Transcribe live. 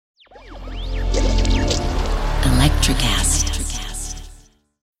Electrocast.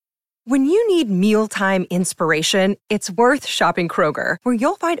 When you need mealtime inspiration, it's worth shopping Kroger, where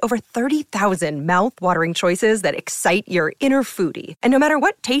you'll find over 30,000 mouth-watering choices that excite your inner foodie. And no matter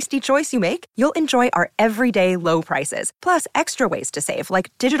what tasty choice you make, you'll enjoy our everyday low prices, plus extra ways to save,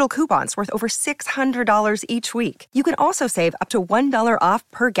 like digital coupons worth over $600 each week. You can also save up to $1 off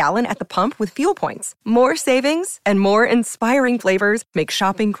per gallon at the pump with fuel points. More savings and more inspiring flavors make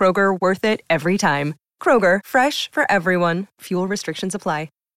shopping Kroger worth it every time. Kroger, fresh for everyone. Fuel restrictions apply.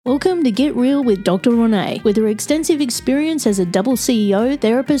 Welcome to Get Real with Dr. Renee. With her extensive experience as a double CEO,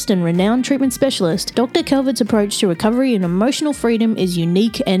 therapist, and renowned treatment specialist, Dr. Calvert's approach to recovery and emotional freedom is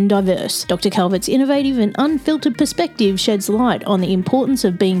unique and diverse. Dr. Calvert's innovative and unfiltered perspective sheds light on the importance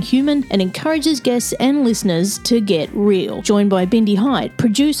of being human and encourages guests and listeners to get real. Joined by Bindi Hyde,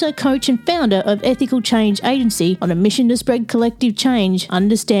 producer, coach, and founder of Ethical Change Agency, on a mission to spread collective change,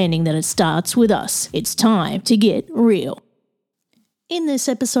 understanding that it starts with us. It's time to get real. In this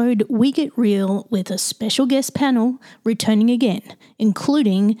episode, we get real with a special guest panel returning again,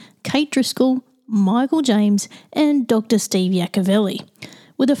 including Kate Driscoll, Michael James, and Dr. Steve Iacovelli,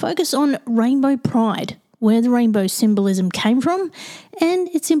 with a focus on rainbow pride, where the rainbow symbolism came from, and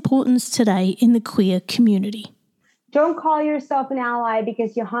its importance today in the queer community. Don't call yourself an ally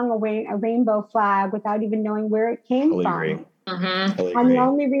because you hung a rainbow flag without even knowing where it came from. And the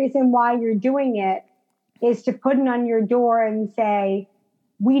only reason why you're doing it is to put it on your door and say,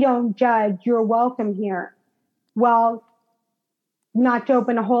 we don't judge, you're welcome here. Well, not to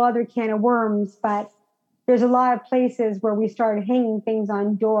open a whole other can of worms, but there's a lot of places where we started hanging things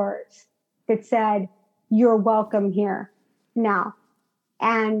on doors that said, you're welcome here now.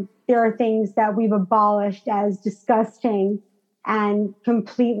 And there are things that we've abolished as disgusting and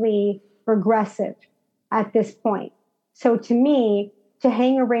completely regressive at this point. So to me, to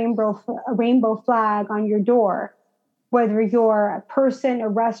hang a rainbow flag on your door, whether you're a person, a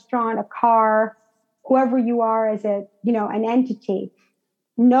restaurant, a car, whoever you are as an entity,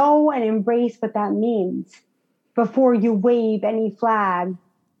 know and embrace what that means before you wave any flag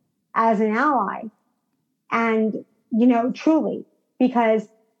as an ally. And, truly, because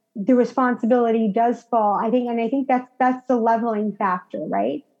the responsibility does fall, I think that's the leveling factor,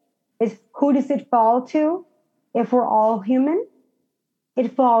 right? Is who does it fall to? If we're all human,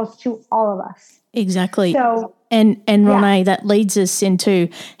 it falls to all of us. Exactly. So, and Renee, that leads us into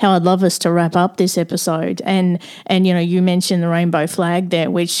how I'd love us to wrap up this episode. And you mentioned the rainbow flag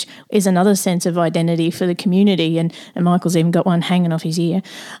there, which is another sense of identity for the community. And Michael's even got one hanging off his ear.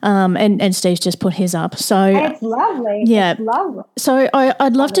 And Steve's just put his up. So it's lovely. Yeah. It's lovely. So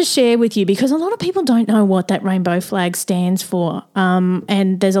I'd love to share with you, because a lot of people don't know what that rainbow flag stands for.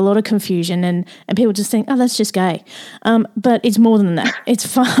 And there's a lot of confusion and people just think, oh, that's just gay. But it's more than that. It's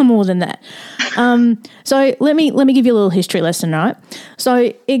far more than that. So let me give you a little history lesson, right?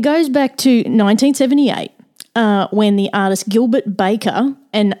 So it goes back to 1978 when the artist Gilbert Baker,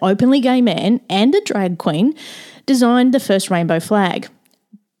 an openly gay man and a drag queen, designed the first rainbow flag.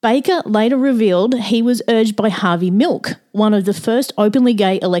 Baker later revealed he was urged by Harvey Milk, one of the first openly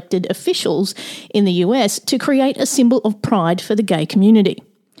gay elected officials in the US, to create a symbol of pride for the gay community.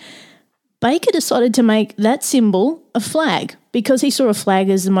 Baker decided to make that symbol a flag because he saw a flag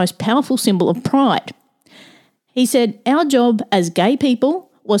as the most powerful symbol of pride. He said, our job as gay people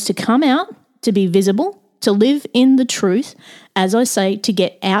was to come out, to be visible, to live in the truth, as I say, to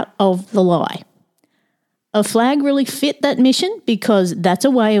get out of the lie. A flag really fit that mission because that's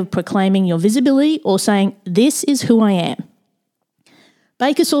a way of proclaiming your visibility or saying, this is who I am.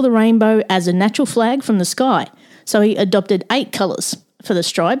 Baker saw the rainbow as a natural flag from the sky, so he adopted 8 colours for the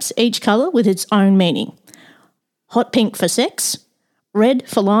stripes, each colour with its own meaning. Hot pink for sex, red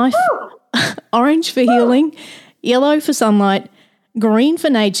for life, orange for healing, yellow for sunlight, green for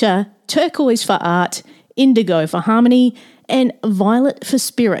nature, turquoise for art, indigo for harmony, and violet for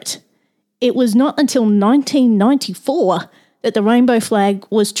spirit. It was not until 1994 that the rainbow flag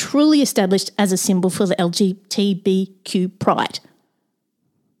was truly established as a symbol for the LGBTQ pride.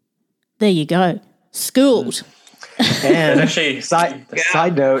 There you go. Schooled. And actually, side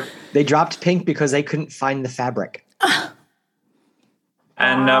note, they dropped pink because they couldn't find the fabric.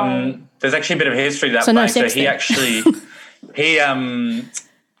 And there's actually a bit of history to that so flag. No sex so he there. actually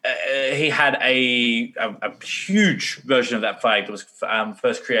he had a huge version of that flag that was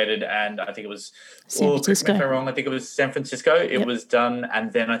first created, and I think it was San Francisco. If I'm wrong, I think it was San Francisco. It Yep. was done,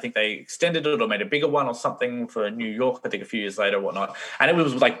 and then I think they extended it or made a bigger one or something for New York. I think a few years later, or whatnot. And it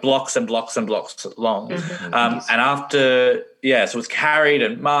was like blocks and blocks and blocks long. And after, so it was carried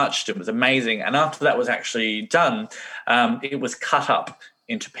and marched. It was amazing. And after that was actually done, it was cut up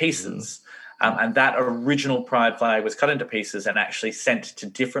into pieces. And that original Pride flag was cut into pieces and actually sent to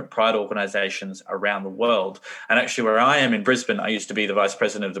different Pride organisations around the world. And actually, where I am in Brisbane, I used to be the vice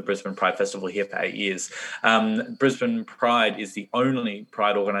president of the Brisbane Pride Festival here for 8 years. Brisbane Pride is the only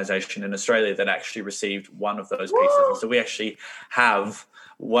Pride organisation in Australia that actually received one of those pieces. And so we actually have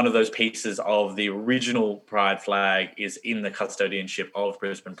one of those pieces of the original Pride flag is in the custodianship of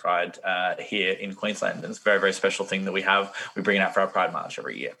Brisbane Pride here in Queensland. And it's a very, very special thing that we have. We bring it out for our Pride March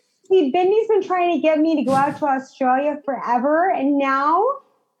every year. See, Bindy's been trying to get me to go out to Australia forever, and now...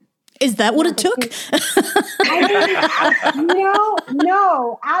 Is that what it took?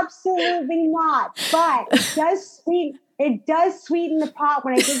 No, absolutely not. But it does sweeten the pot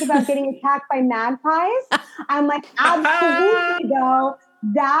when I think about getting attacked by magpies. I'm like, absolutely, though.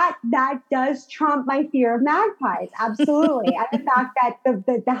 That does trump my fear of magpies. Absolutely. And the fact that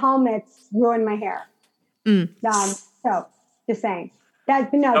the helmets ruin my hair. So just saying.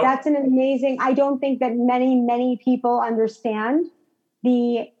 That's an amazing, I don't think that many people understand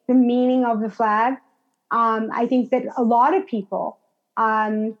the meaning of the flag. I think that a lot of people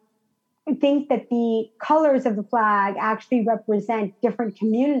think that the colors of the flag actually represent different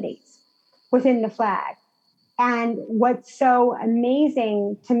communities within the flag. And what's so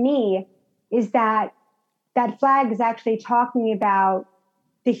amazing to me is that flag is actually talking about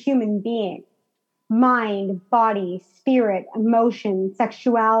the human being, mind, body, spirit, emotion,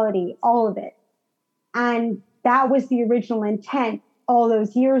 sexuality, all of it. And that was the original intent all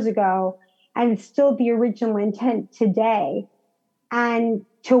those years ago, and it's still the original intent today. And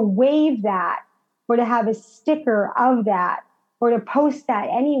to wave that, or to have a sticker of that, or to post that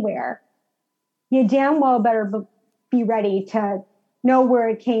anywhere, you damn well better be ready to know where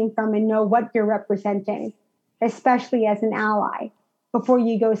it came from and know what you're representing, especially as an ally, before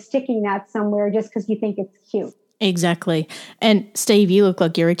you go sticking that somewhere just because you think it's cute. Exactly. And Steve, you look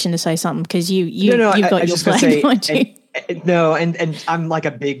like you're itching to say something because you've got your flag behind you. And I'm like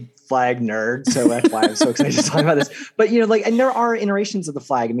a big flag nerd, so that's why I'm so excited to talk about this. But and there are iterations of the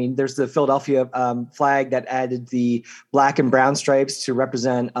flag. I mean, there's the Philadelphia flag that added the black and brown stripes to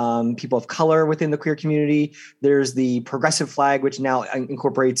represent people of color within the queer community. There's the progressive flag, which now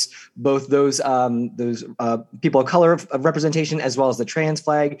incorporates both those people of color of representation as well as the trans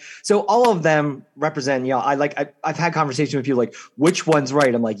flag. So all of them represent. I've had conversations with people like, which one's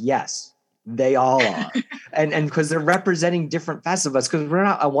right? I'm like, yes. They all are. and because they're representing different facets of us, because we're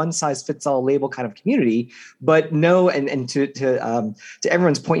not a one size fits all label kind of community. But no, and to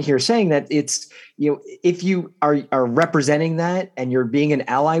everyone's point here, saying that it's, if you are representing that and you're being an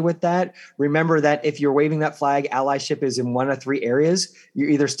ally with that, remember that if you're waving that flag, allyship is in one of three areas. You're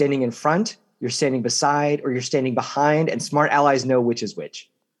either standing in front, you're standing beside, or you're standing behind, and smart allies know which is which.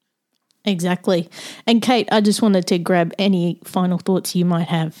 Exactly. And Kate, I just wanted to grab any final thoughts you might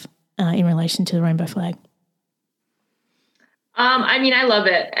have in relation to the rainbow flag. I love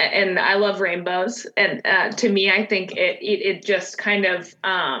it, and I love rainbows. And to me, I think it just kind of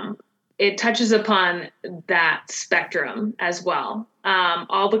it touches upon that spectrum as well.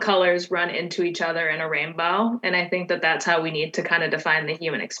 All the colors run into each other in a rainbow, and I think that that's how we need to kind of define the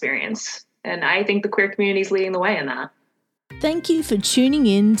human experience. And I think the queer community is leading the way in that. Thank you for tuning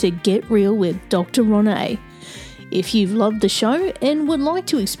in to Get Real with Dr. Ronay. If you've loved the show and would like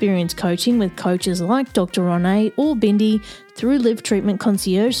to experience coaching with coaches like Dr. Ronay or Bindy through Live Treatment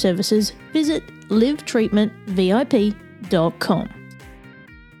Concierge Services, visit livetreatmentvip.com.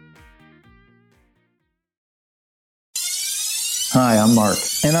 Hi, I'm Mark.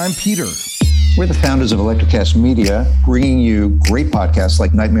 And I'm Peter. We're the founders of Electrocast Media, bringing you great podcasts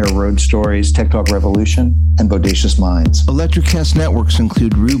like Nightmare Road Stories, Tech Talk Revolution, and Bodacious Minds. Electrocast networks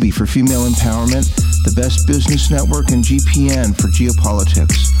include Ruby for female empowerment, the Best Business Network, and GPN for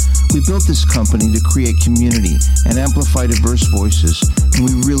geopolitics. We built this company to create community and amplify diverse voices, and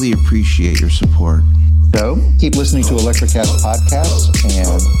we really appreciate your support. So, keep listening to Electrocast podcasts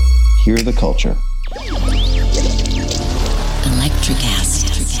and hear the culture. Electrocast.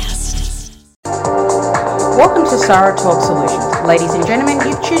 Welcome to Sarah Talk Solutions. Ladies and gentlemen,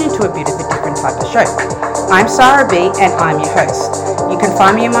 you've tuned into a bit of a different type of show. I'm Sarah B and I'm your host. You can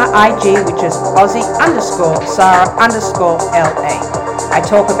find me on my IG, which is Aussie_Sarah_LA. I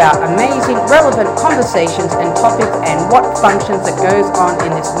talk about amazing, relevant conversations and topics and what functions that goes on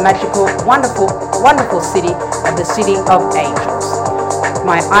in this magical, wonderful, wonderful city of the City of Angels.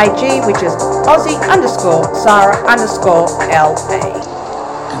 My IG, which is Aussie_Sarah_LA.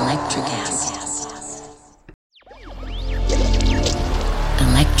 Electrocast.